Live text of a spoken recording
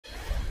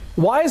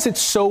Why is it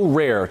so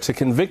rare to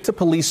convict a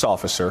police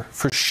officer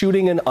for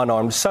shooting an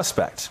unarmed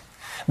suspect?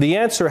 The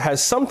answer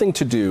has something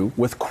to do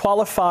with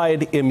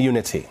qualified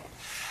immunity.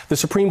 The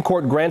Supreme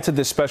Court granted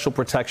this special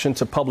protection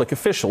to public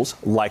officials,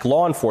 like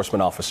law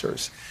enforcement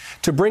officers.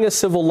 To bring a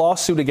civil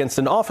lawsuit against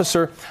an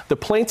officer, the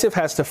plaintiff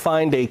has to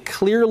find a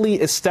clearly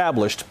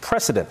established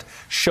precedent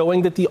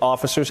showing that the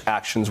officer's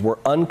actions were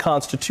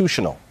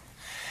unconstitutional.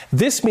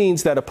 This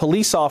means that a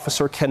police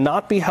officer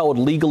cannot be held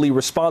legally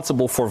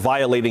responsible for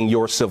violating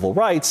your civil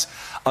rights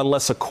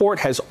unless a court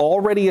has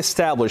already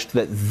established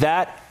that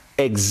that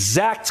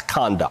exact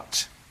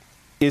conduct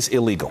is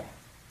illegal.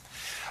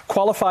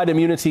 Qualified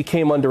immunity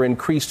came under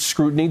increased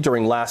scrutiny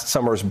during last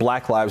summer's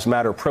Black Lives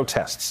Matter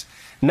protests.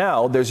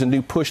 Now there's a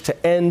new push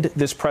to end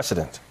this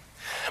precedent.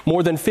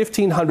 More than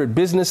 1,500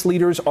 business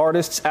leaders,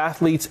 artists,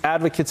 athletes,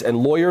 advocates,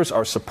 and lawyers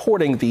are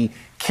supporting the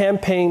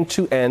campaign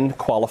to end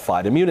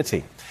qualified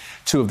immunity.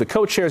 Two of the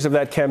co-chairs of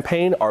that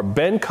campaign are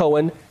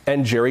Cohen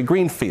and Jerry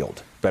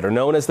Greenfield, better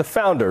known as the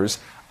founders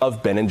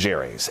of Ben and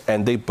Jerry's,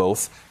 and they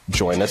both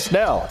join us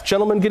now.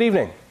 Gentlemen, good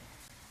evening.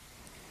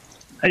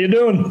 How you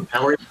doing?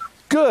 How are you?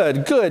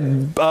 Good,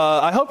 good.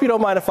 I hope you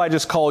don't mind if I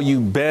just call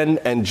you Ben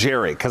and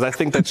Jerry, because I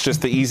think that's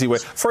just the easy way.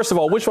 First of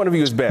all, which one of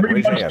you is Ben?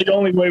 Raise your hand. The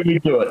only way we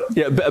do it.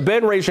 Yeah,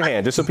 Ben, raise your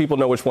hand, just so people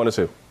know which one is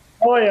who.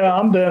 Oh, yeah,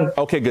 I'm Ben.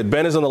 Okay, good.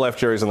 Ben is on the left,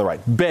 Jerry's on the right.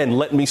 Ben,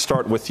 let me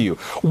start with you.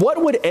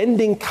 What would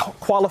ending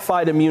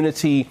qualified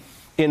immunity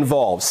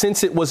involve?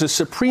 Since it was a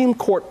Supreme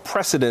Court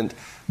precedent,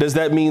 does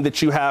that mean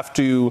that you have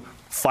to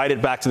fight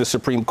it back to the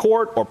Supreme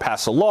Court or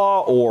pass a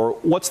law, or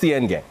what's the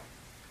end game?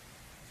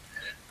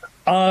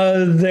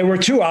 There were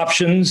two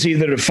options,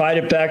 either to fight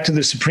it back to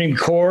the Supreme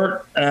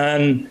Court,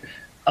 and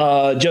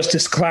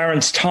Justice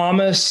Clarence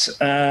Thomas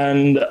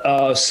and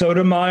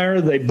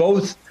Sotomayor, they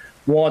both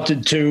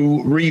wanted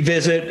to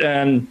revisit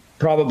and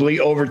probably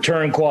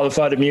overturn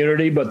qualified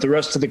immunity, but the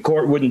rest of the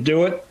court wouldn't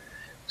do it.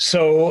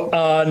 So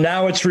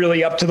now it's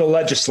really up to the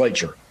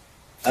legislature.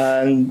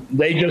 And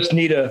they just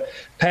need to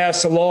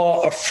pass a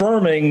law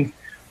affirming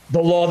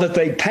the law that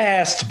they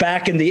passed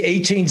back in the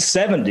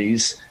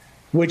 1870s,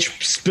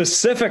 which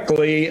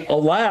specifically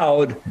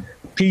allowed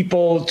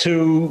people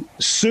to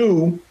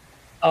sue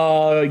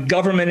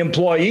government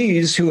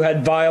employees who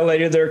had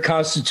violated their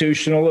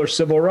constitutional or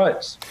civil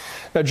rights.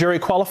 Now, Jerry,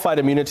 qualified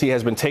immunity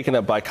has been taken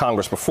up by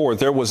Congress before.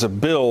 There was a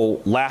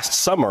bill last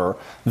summer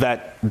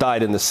that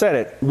died in the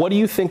Senate. What do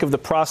you think of the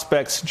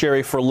prospects,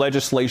 Jerry, for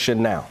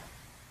legislation now?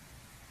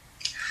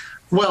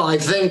 Well, I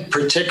think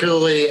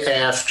particularly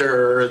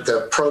after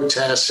the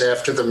protests,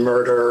 after the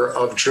murder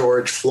of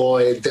George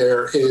Floyd,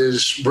 there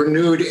is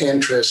renewed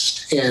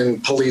interest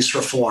in police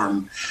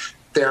reform.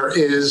 There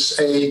is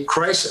a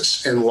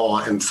crisis in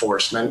law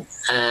enforcement,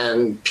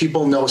 and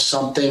people know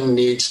something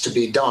needs to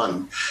be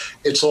done.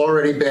 It's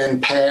already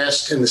been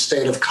passed in the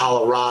state of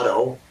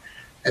Colorado,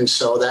 and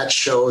so that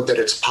showed that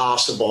it's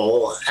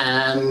possible.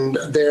 And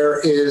there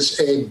is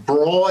a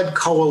broad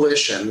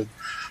coalition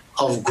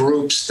of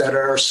groups that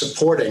are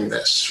supporting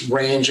this,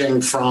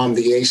 ranging from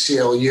the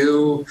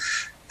ACLU,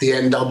 the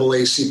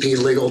NAACP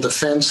Legal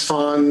Defense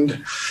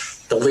Fund,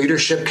 the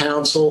Leadership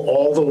Council,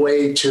 all the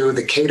way to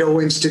the Cato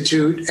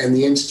Institute and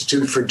the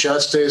Institute for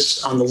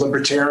Justice on the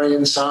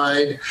libertarian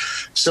side.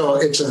 So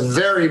it's a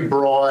very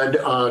broad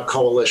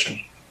coalition.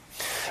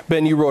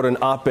 Ben, you wrote an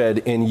op-ed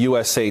in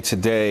USA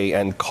Today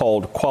and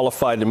called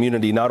qualified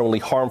immunity not only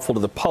harmful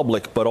to the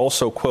public, but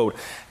also, quote,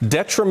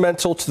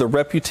 detrimental to the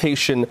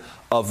reputation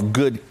of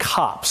good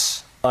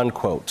cops,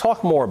 unquote.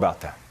 Talk more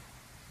about that.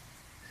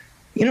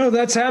 You know,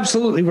 that's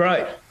absolutely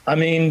right. I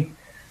mean,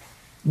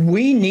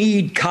 we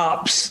need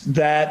cops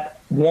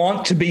that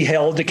want to be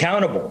held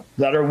accountable,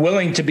 that are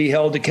willing to be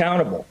held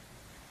accountable.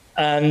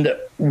 And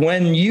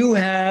when you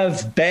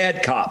have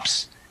bad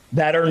cops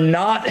that are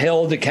not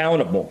held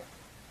accountable,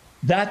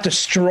 that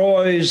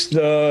destroys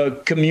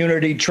the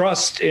community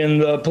trust in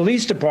the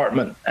police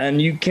department. And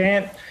you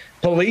can't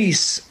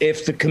police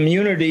if the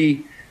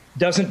community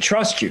doesn't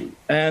trust you.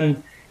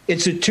 And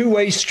it's a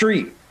two-way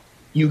street.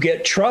 You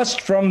get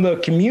trust from the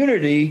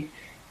community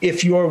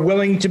if you're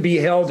willing to be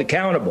held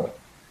accountable.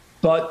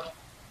 But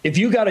if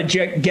you got a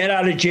get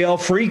out of jail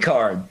free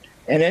card,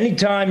 and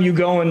anytime you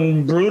go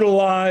and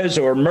brutalize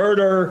or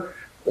murder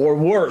or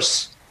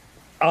worse,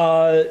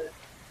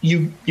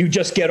 you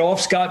just get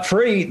off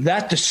scot-free,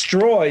 that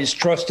destroys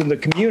trust in the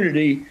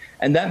community,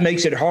 and that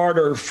makes it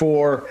harder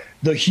for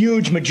the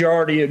huge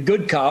majority of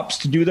good cops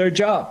to do their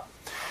job.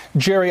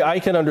 Jerry, I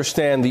can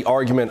understand the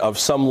argument of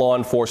some law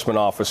enforcement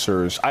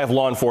officers. I have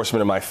law enforcement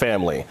in my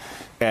family,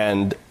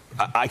 and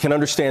I can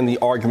understand the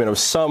argument of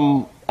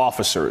some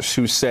officers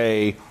who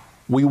say,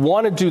 we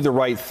want to do the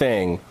right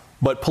thing,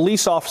 but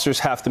police officers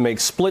have to make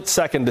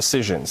split-second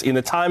decisions. In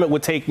the time it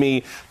would take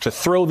me to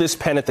throw this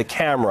pen at the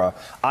camera,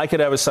 I could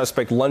have a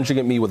suspect lunging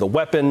at me with a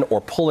weapon or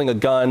pulling a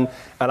gun,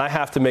 and I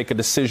have to make a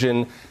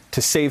decision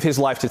to save his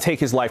life, to take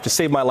his life, to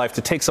save my life,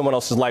 to take someone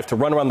else's life, to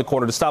run around the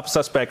corner, to stop a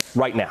suspect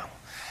right now.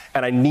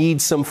 And I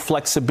need some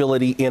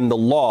flexibility in the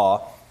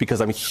law because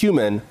I'm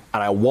human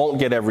and I won't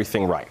get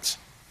everything right.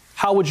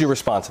 How would you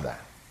respond to that?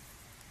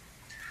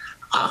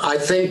 I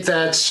think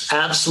that's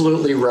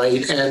absolutely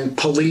right. And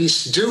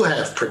police do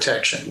have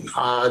protection.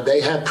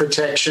 They have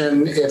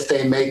protection if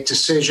they make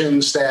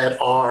decisions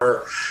that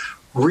are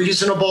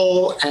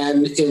reasonable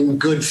and in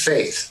good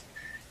faith.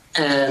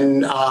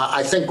 And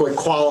I think what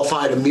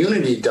qualified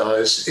immunity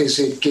does is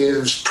it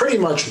gives pretty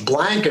much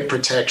blanket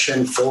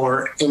protection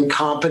for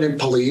incompetent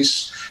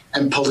police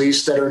and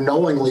police that are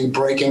knowingly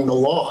breaking the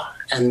law.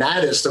 And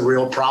that is the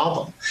real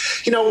problem.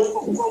 You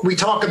know, we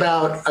talk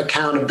about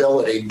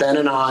accountability. Ben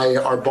and I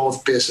are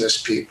both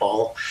business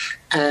people.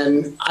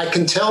 And I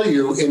can tell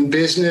you, in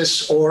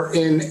business or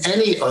in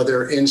any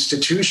other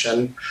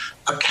institution,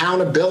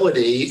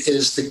 accountability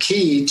is the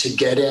key to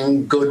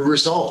getting good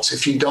results.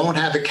 If you don't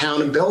have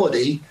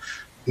accountability,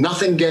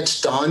 nothing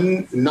gets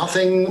done,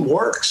 nothing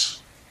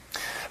works.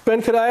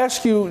 Ben, could I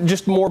ask you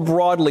just more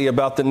broadly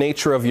about the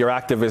nature of your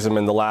activism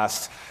in the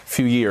last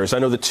few years? I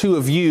know the two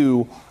of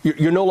you,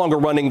 you're no longer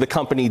running the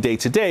company day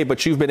to day,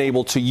 but you've been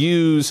able to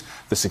use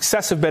the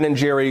success of Ben and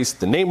Jerry's,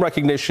 the name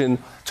recognition,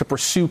 to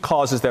pursue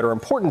causes that are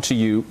important to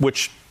you,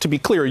 which, to be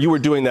clear, you were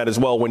doing that as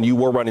well when you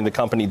were running the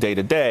company day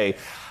to day.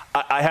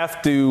 I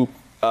have to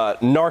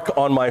narc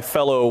on my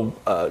fellow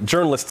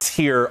journalists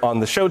here on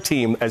the show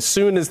team. As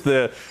soon as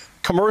the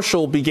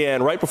commercial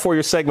began, right before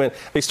your segment,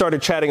 they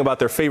started chatting about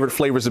their favorite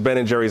flavors of Ben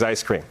and Jerry's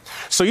ice cream.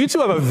 So you two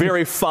have a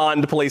very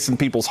fond place in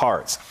people's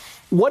hearts.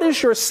 What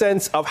is your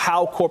sense of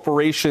how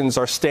corporations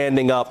are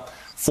standing up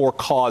for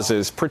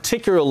causes,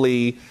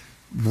 particularly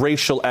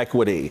racial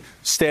equity,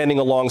 standing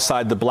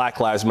alongside the Black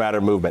Lives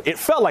Matter movement? It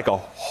felt like a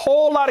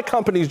whole lot of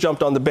companies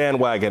jumped on the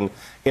bandwagon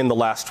in the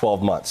last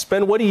 12 months.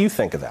 Ben, what do you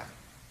think of that?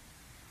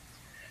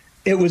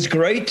 It was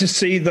great to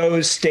see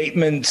those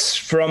statements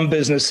from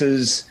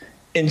businesses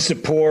in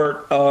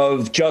support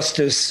of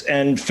justice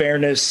and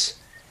fairness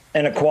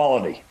and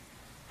equality.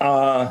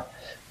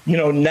 You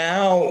know,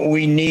 now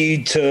we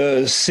need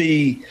to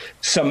see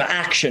some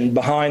action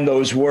behind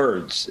those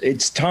words.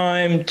 It's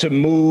time to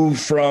move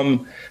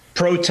from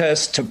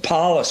protest to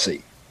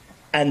policy.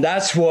 And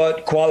that's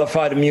what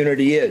qualified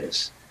immunity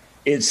is.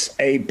 It's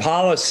a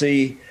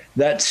policy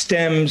that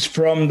stems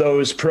from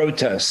those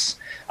protests.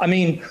 I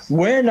mean,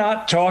 we're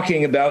not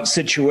talking about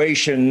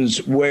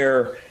situations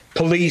where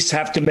police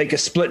have to make a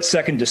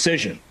split-second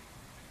decision.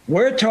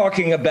 We're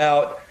talking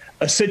about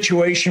a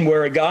situation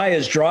where a guy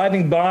is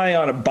driving by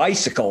on a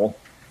bicycle,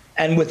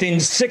 and within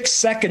 6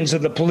 seconds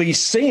of the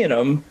police seeing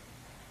him,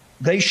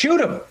 they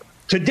shoot him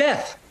to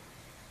death.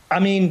 I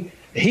mean,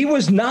 he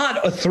was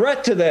not a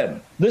threat to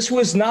them. This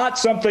was not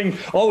something,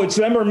 oh, it's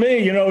them or me,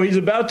 you know, he's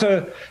about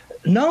to,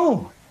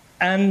 no.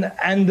 And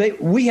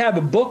we have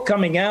a book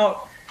coming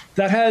out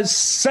that has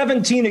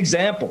 17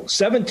 examples,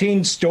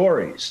 17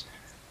 stories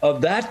of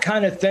that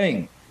kind of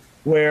thing,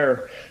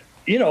 where,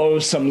 you know,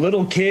 some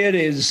little kid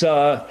is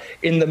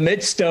in the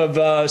midst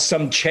of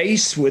some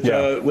chase with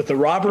a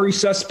robbery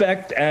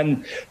suspect,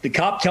 and the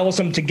cop tells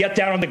him to get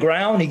down on the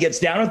ground. He gets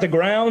down at the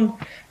ground,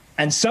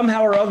 and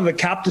somehow or other the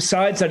cop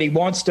decides that he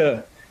wants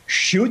to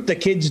shoot the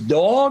kid's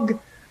dog,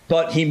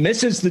 but he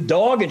misses the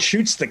dog and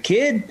shoots the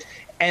kid,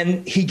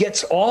 and he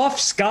gets off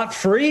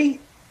scot-free.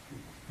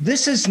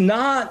 This is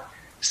not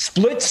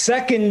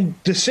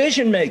split-second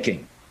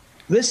decision-making.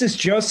 This is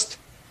just,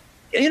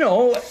 you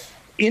know,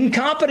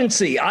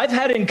 incompetency. I've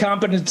had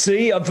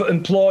incompetency of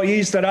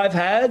employees that I've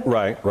had.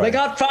 Right. They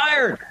got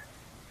fired.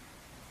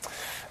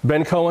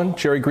 Ben Cohen,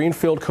 Jerry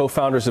Greenfield,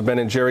 co-founders of Ben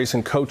and Jerry's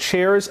and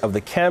co-chairs of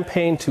the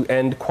Campaign to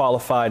End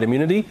Qualified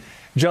Immunity.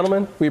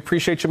 Gentlemen, we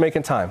appreciate you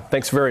making time.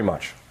 Thanks very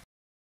much.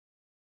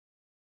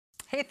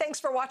 Hey, thanks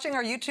for watching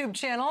our YouTube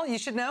channel. You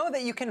should know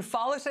that you can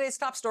follow today's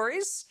top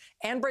stories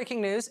and breaking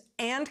news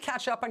and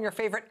catch up on your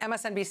favorite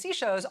MSNBC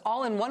shows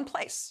all in one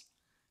place.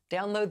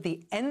 Download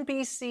the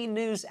NBC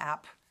News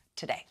app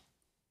today.